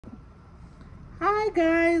Hi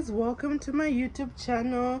guys, welcome to my YouTube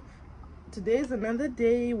channel. Today is another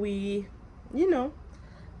day we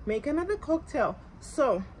make another cocktail.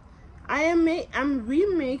 So I'm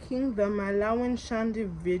remaking the Malawian Shandy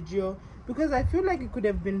video because I feel like it could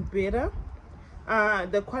have been better.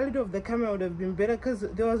 The quality of the camera would have been better because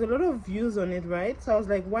there was a lot of views on it, right? So I was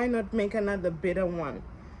like, why not make another better one?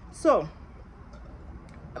 So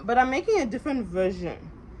but I'm making a different version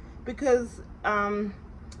because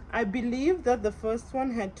I believe that the first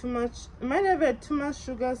one had too much, might have had too much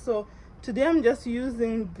sugar. So today I'm just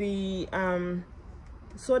using the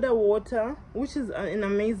soda water, which is an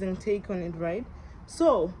amazing take on it, right?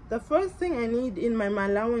 So the first thing I need in my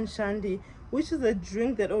Malawian Shandy, which is a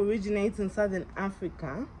drink that originates in Southern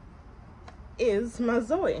Africa, is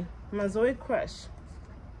Mazoe Crush.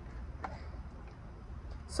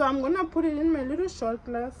 So I'm gonna put it in my little shot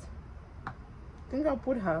glass. I think I'll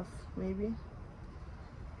put half, maybe.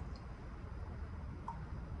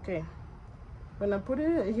 Okay, I'm gonna put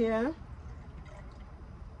it here.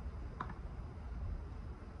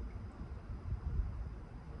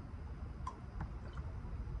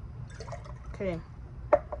 Okay,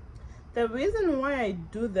 the reason why I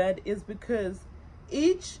do that is because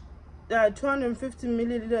each 250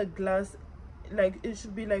 milliliter glass, like it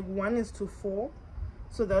should be like 1:4,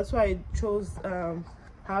 so that's why I chose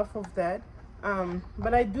half of that.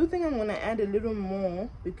 But I do think I'm gonna add a little more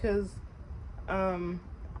because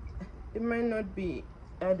it might not be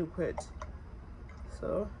adequate,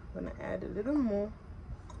 so I'm gonna add a little more.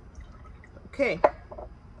 Okay,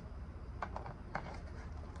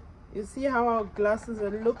 you see how our glasses will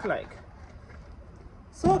look like.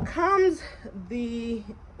 So comes the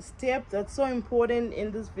step that's so important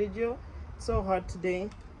in this video. So hot today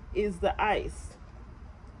is the ice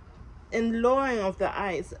and lowering of the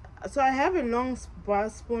ice. So I have a long bar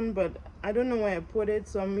spoon, but I don't know where I put it,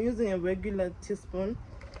 so I'm using a regular teaspoon.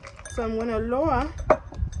 So I'm gonna lower,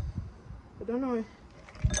 I don't know,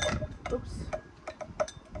 oops,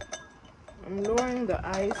 I'm lowering the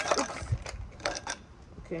ice. Oops.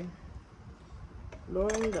 Okay,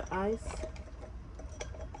 lowering the ice.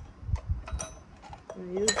 I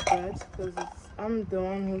use that because I'm the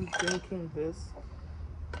one who's drinking this.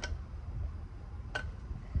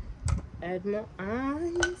 Add more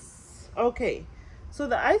ice. Okay, so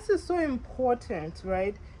the ice is so important,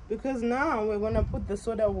 right? Because now we're gonna put the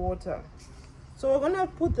soda water. So we're gonna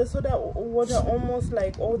put the soda water almost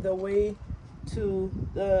like all the way to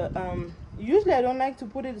the usually I don't like to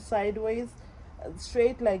put it sideways,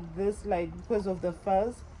 straight like this, like because of the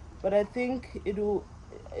fuzz, but I think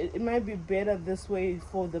it might be better this way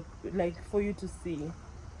for the for you to see.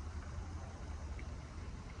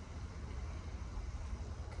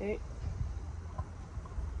 Okay,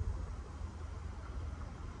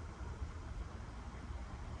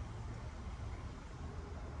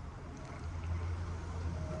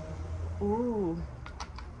 ooh.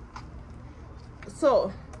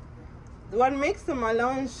 So what makes the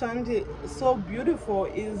Malawian Shandy so beautiful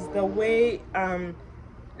is the way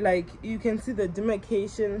like you can see the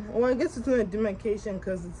demarcation. Well, I guess it's not a demarcation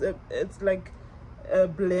because it's like a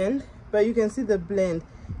blend, but you can see the blend.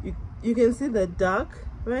 You can see the dark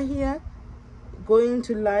right here going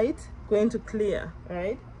to light, going to clear,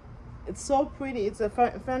 right? It's so pretty. It's a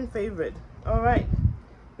fan favorite. All right,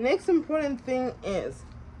 next important thing is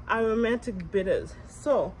aromatic bitters.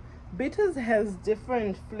 So bitters has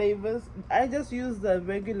different flavors. I just use the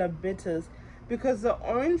regular bitters because the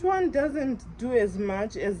orange one doesn't do as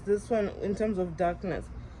much as this one in terms of darkness.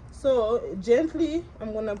 So gently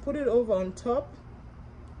I'm gonna put it over on top.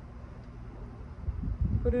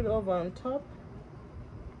 Put it over on top.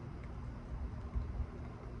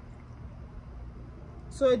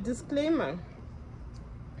 So a disclaimer,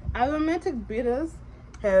 aromatic bitters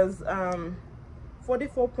has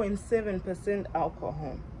 44.7%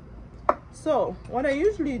 alcohol. So what I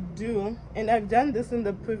usually do, and I've done this in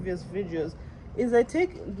the previous videos, is I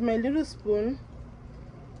take my little spoon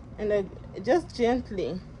and I just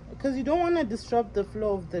gently, because you don't want to disrupt the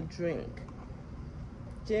flow of the drink,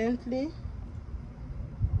 gently,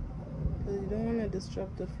 because you don't want to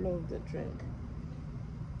disrupt the flow of the drink.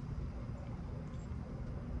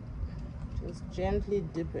 Just gently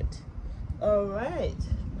dip it. All right,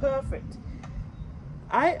 perfect.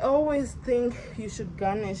 I always think you should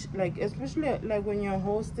garnish, like especially like when you're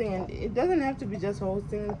hosting, and it doesn't have to be just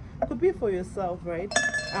hosting, it could be for yourself, right?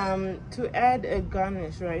 To add a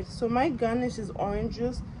garnish, right? So my garnish is orange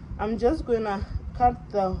juice. I'm just gonna cut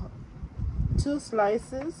the 2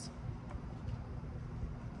 slices.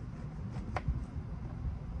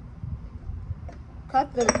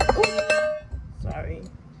 Cut them. Oops, sorry.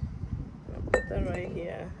 I'll put that right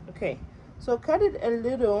here. Okay, So cut it a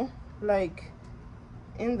little, like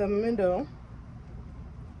in the middle,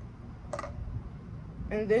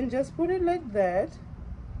 and then just put it like that.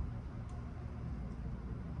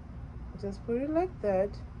 Just put it like that.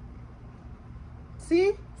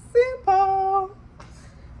 See? Simple.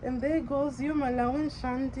 And there goes your Malawian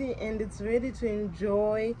Shandy, and it's ready to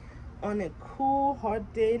enjoy on a cool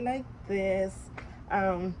hot day like this.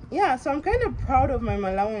 Yeah, so I'm kind of proud of my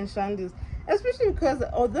Malawian Shandies, especially because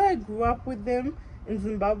although I grew up with them in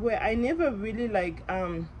Zimbabwe, I never really like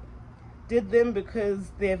did them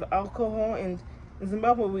because they have alcohol, and in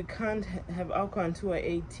Zimbabwe we can't have alcohol until we're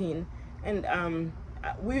 18, and I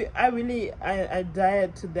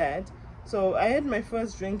adhered to that. So I had my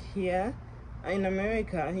first drink here in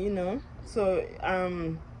America, you know, so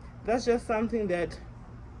that's just something that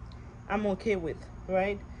I'm okay with,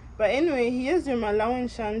 right? But anyway, here's your Malawian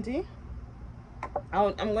Shandy.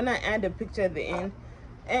 I'm gonna add a picture at the end,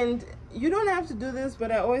 and you don't have to do this,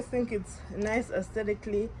 but I always think it's nice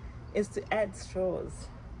aesthetically is to add straws.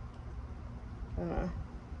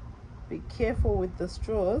 Be careful with the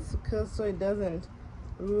straws, because so it doesn't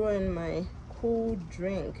ruin my cool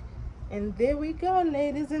drink. And there we go,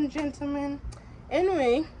 ladies and gentlemen.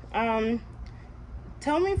 Anyway,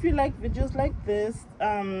 tell me if you like videos like this.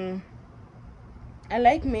 I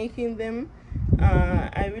like making them.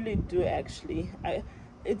 I really do, actually.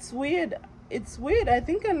 It's weird. I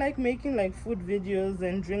think I like making like food videos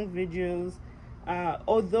and drink videos,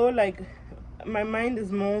 although like my mind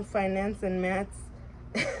is more finance and maths.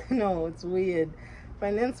 No, it's weird.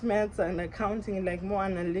 Finance, maths, and accounting, like more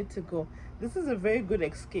analytical. This is a very good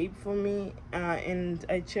escape for me, and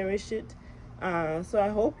I cherish it. So I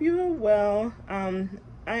hope you're well. I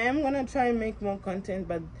am gonna try and make more content,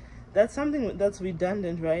 but that's something that's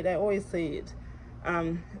redundant, right? I always say it.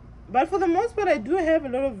 But for the most part, I do have a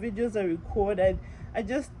lot of videos I record. I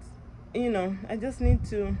just, you know, I just need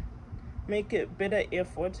to make a better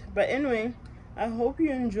effort. But anyway, I hope you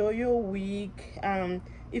enjoy your week.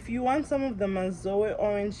 If you want some of the Mazoe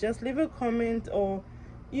orange, just leave a comment, or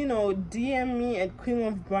you know, DM me at Queen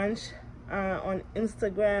of Brunch on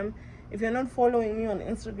Instagram. If you're not following me on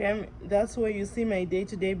Instagram, that's where you see my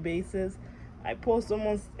day-to-day basis. I post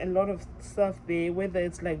almost a lot of stuff there, whether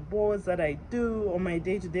it's like boards that I do or my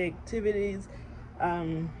day-to-day activities.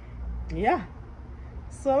 Yeah,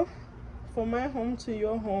 so from my home to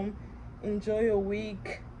your home, enjoy your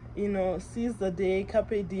week, you know, seize the day,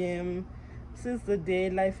 carpe diem, seize the day.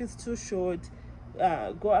 Life is too short.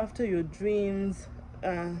 Go after your dreams.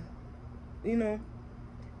 You know,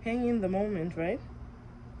 hang in the moment, right?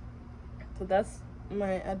 So that's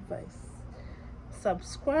my advice.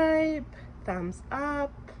 Subscribe, thumbs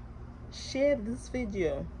up, share this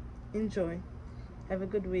video. Enjoy. Have a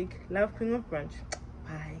good week. Love, Queen of Brunch.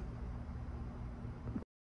 Bye.